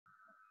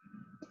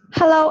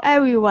Hello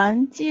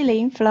everyone,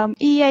 Jilin from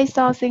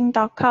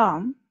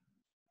easourcing.com.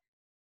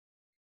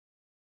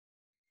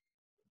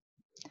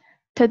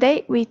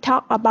 Today we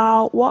talk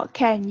about what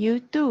can you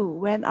do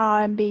when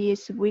RMB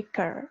is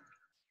weaker.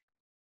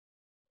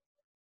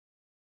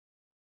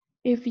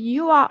 If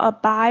you are a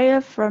buyer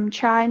from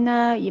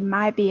China, it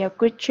might be a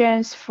good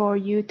chance for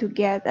you to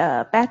get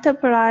a better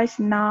price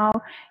now.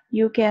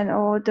 You can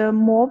order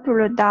more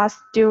products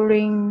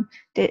during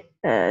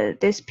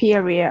this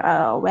period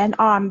when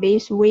RMB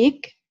is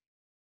weak.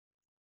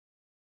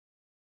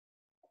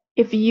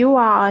 If you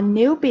are a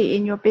newbie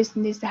in your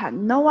business and have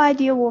no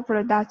idea what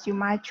products you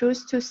might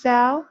choose to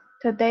sell,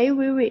 today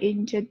we will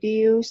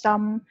introduce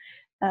some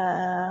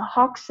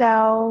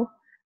wholesale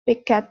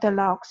big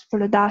catalogs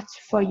products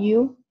for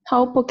you.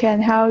 Hope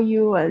can help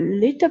you a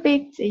little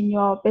bit in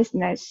your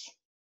business.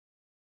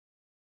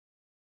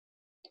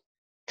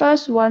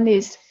 First one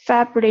is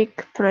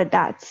fabric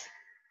products.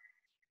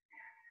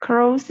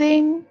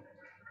 Clothing,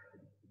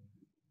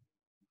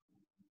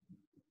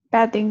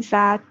 bedding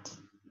set,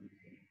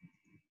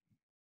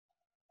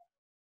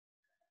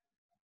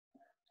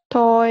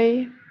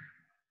 toy,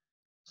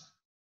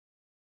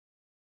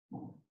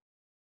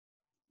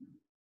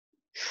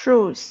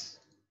 shoes.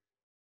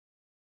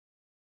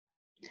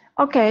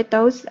 Okay,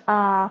 those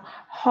are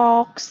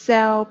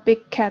wholesale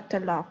big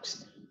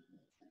catalogs.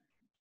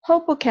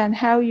 Hope can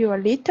help you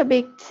a little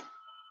bit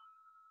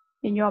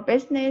in your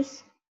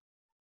business.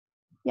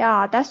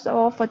 Yeah, that's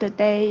all for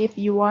today. If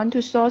you want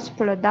to source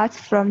products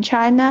from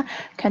China,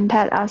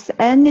 contact us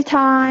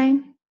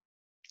anytime.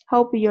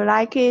 Hope you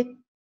like it.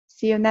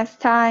 See you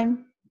next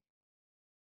time.